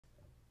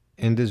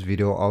In this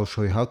video, I'll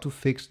show you how to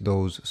fix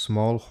those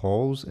small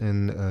holes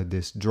in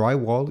this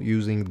drywall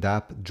using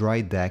DAP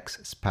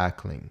DryDex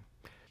Spackling.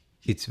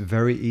 It's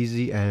very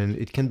easy and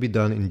it can be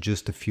done in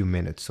just a few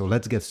minutes, so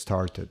let's get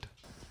started.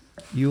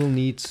 You'll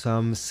need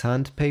some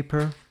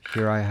sandpaper.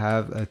 Here I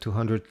have a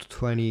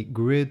 220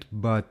 grit,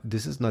 but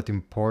this is not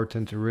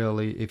important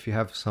really. If you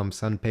have some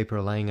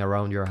sandpaper lying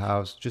around your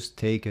house, just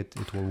take it,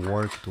 it will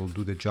work, it will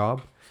do the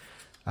job.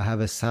 I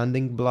have a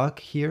sanding block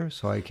here,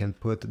 so I can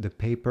put the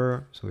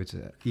paper, so it's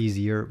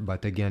easier,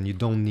 but again, you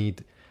don't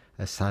need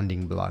a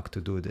sanding block to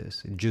do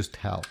this. It just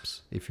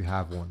helps if you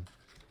have one.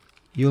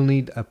 You'll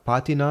need a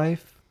putty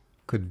knife,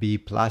 could be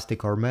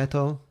plastic or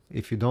metal.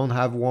 If you don't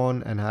have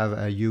one and have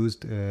a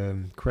used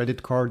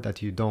credit card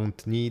that you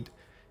don't need,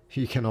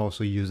 you can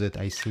also use it.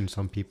 I've seen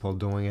some people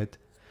doing it.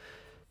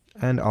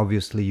 And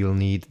obviously you'll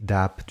need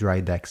DAP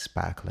DryDex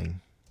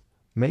Spackling.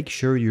 Make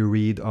sure you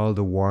read all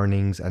the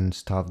warnings and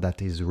stuff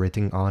that is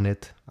written on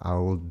it. I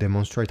will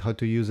demonstrate how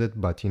to use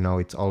it, but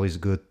it's always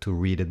good to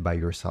read it by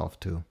yourself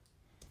too.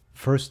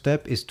 First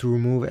step is to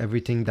remove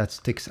everything that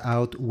sticks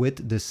out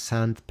with the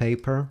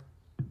sandpaper.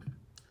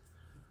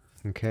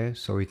 Okay,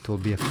 so it will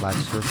be a flat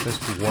surface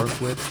to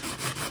work with.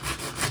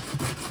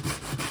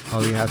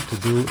 All you have to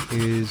do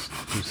is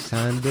to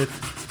sand it.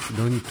 You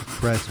don't need to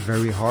press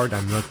very hard.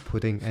 I'm not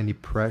putting any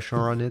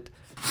pressure on it.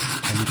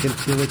 And you can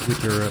feel it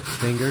with your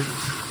fingers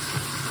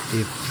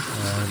if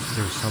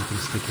there's something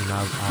sticking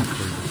out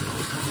after you do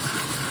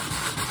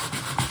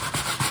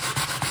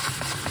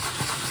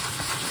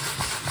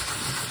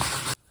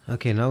it.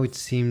 Okay, now it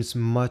seems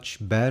much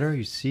better.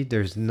 You see,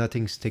 there's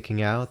nothing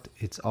sticking out.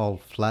 It's all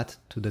flat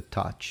to the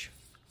touch.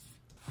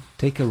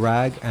 Take a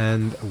rag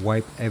and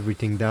wipe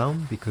everything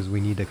down because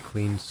we need a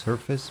clean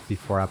surface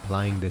before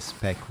applying the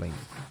spackling.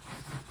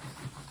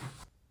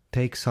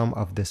 Take some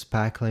of the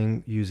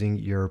spackling using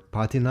your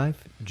putty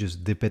knife,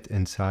 just dip it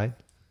inside.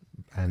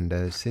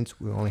 And since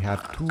we only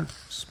have 2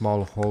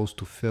 small holes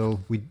to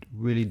fill, we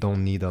really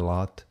don't need a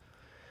lot.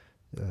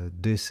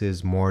 This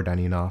is more than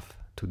enough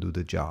to do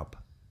the job.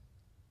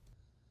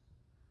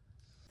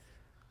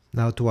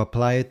 Now to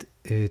apply it,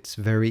 it's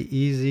very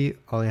easy.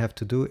 All you have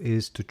to do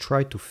is to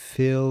try to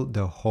fill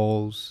the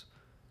holes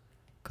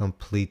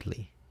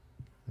completely.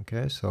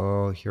 Okay,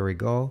 so here we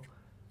go.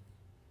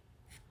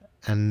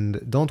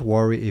 And don't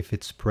worry if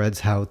it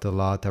spreads out a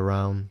lot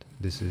around.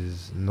 This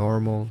is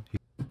normal.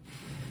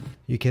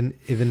 You can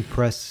even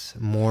press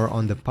more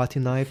on the putty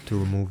knife to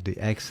remove the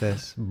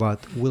excess, but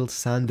we'll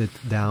sand it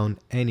down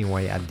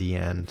anyway at the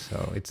end,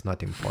 so it's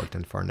not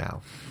important for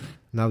now.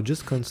 Now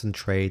just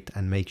concentrate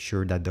and make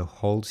sure that the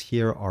holes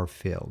here are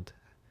filled.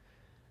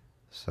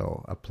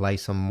 So apply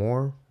some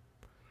more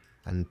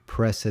and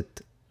press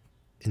it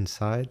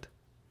inside.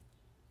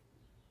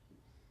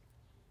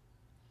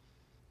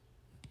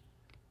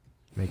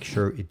 Make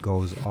sure it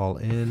goes all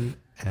in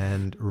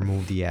and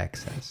remove the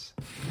excess.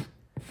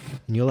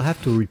 And you'll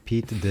have to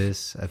repeat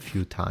this a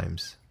few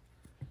times.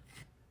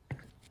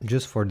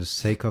 Just for the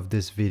sake of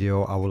this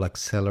video, I will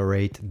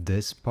accelerate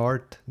this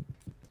part.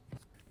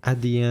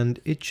 At the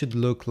end, it should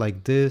look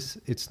like this.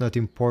 It's not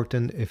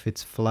important if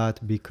it's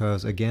flat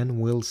because again,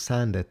 we'll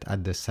sand it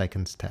at the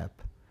second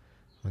step.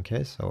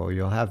 Okay, so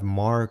you'll have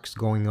marks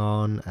going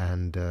on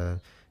and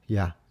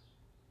yeah,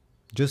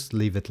 just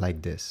leave it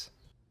like this.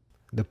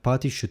 The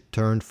putty should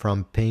turn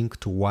from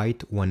pink to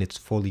white when it's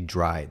fully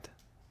dried.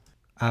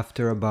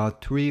 After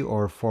about 3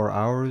 or 4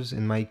 hours,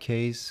 in my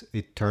case,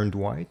 it turned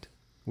white,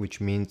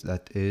 which means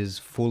that it is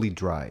fully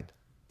dried.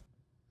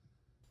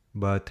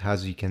 But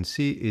as you can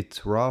see,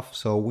 it's rough,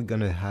 so we're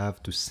gonna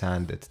have to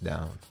sand it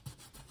down.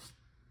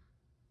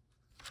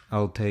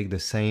 I'll take the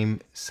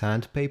same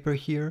sandpaper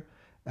here,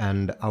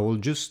 and I will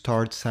just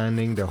start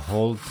sanding the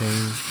whole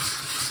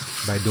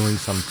thing by doing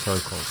some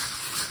circles.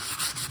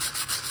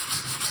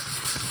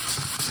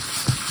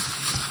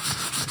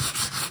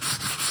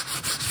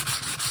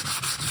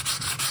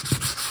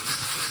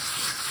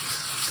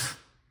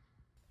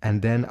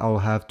 And then I'll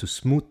have to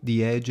smooth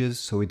the edges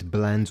so it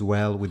blends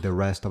well with the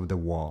rest of the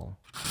wall.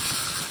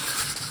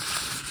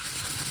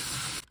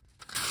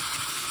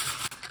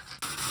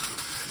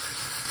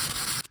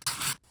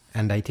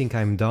 And I think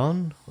I'm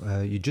done.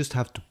 You just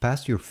have to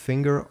pass your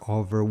finger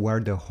over where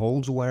the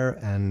holes were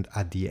and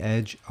at the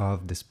edge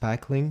of the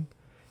spackling.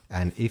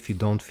 And if you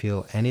don't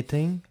feel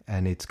anything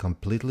and it's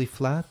completely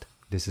flat,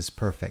 this is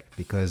perfect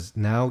because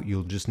now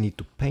you'll just need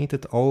to paint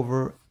it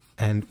over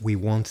and we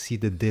won't see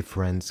the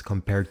difference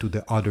compared to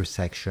the other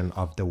section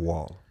of the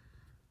wall.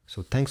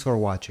 So thanks for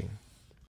watching.